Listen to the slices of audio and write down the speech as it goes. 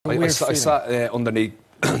I sat underneath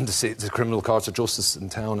the criminal courts of justice in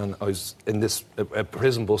town, and I was in this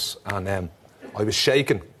prison bus, and I was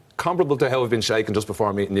shaking. Comparable to how I've been shaking just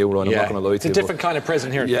before meeting you, Ryan. I'm not going to lie to you. It's a different kind of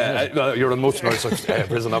prison here. Yeah, you're a much nicer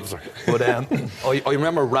prison officer. But I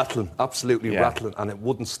remember rattling, absolutely rattling, and it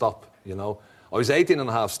wouldn't stop, you know. I was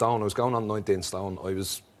 18.5 stone, I was going on 19 stone. I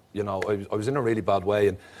was, you know, I was in a really bad way,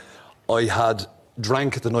 and I had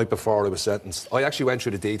drank the night before I was sentenced. I actually went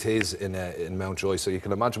through the DTs in Mountjoy, so you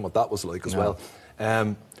can imagine what that was like as well.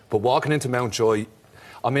 But walking into Mountjoy,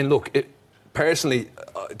 I mean, look, personally,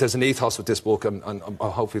 there's an ethos with this book, and I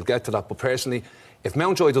hope we'll get to that. But personally, if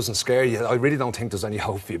Mountjoy doesn't scare you, I really don't think there's any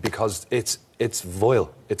hope for you, because it's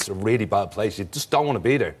vile. It's a really bad place. You just don't want to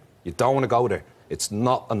be there. You don't want to go there. It's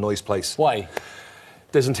not a nice place. Why?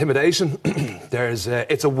 There's intimidation.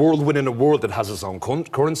 It's a world within a world that has its own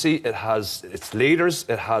currency. It has its leaders.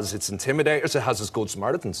 It has its intimidators. It has its good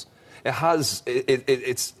Samaritans.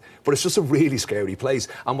 But it's just a really scary place.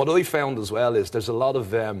 And what I found as well is there's a lot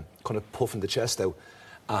of kind of puffing the chest out.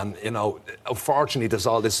 And, you know, unfortunately, there's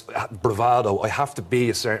all this bravado. I have to be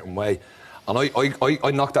a certain way. And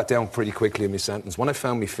I knocked that down pretty quickly in my sentence. When I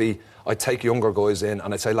found my feet, I'd take younger guys in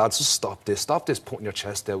and I'd say, lads, just stop this putting your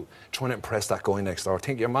chest out, trying to impress that guy next door.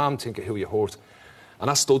 Think of your mum, think of who you hurt. And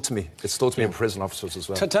that stood to me. It stood to me in prison officers as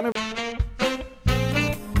well. Tell me...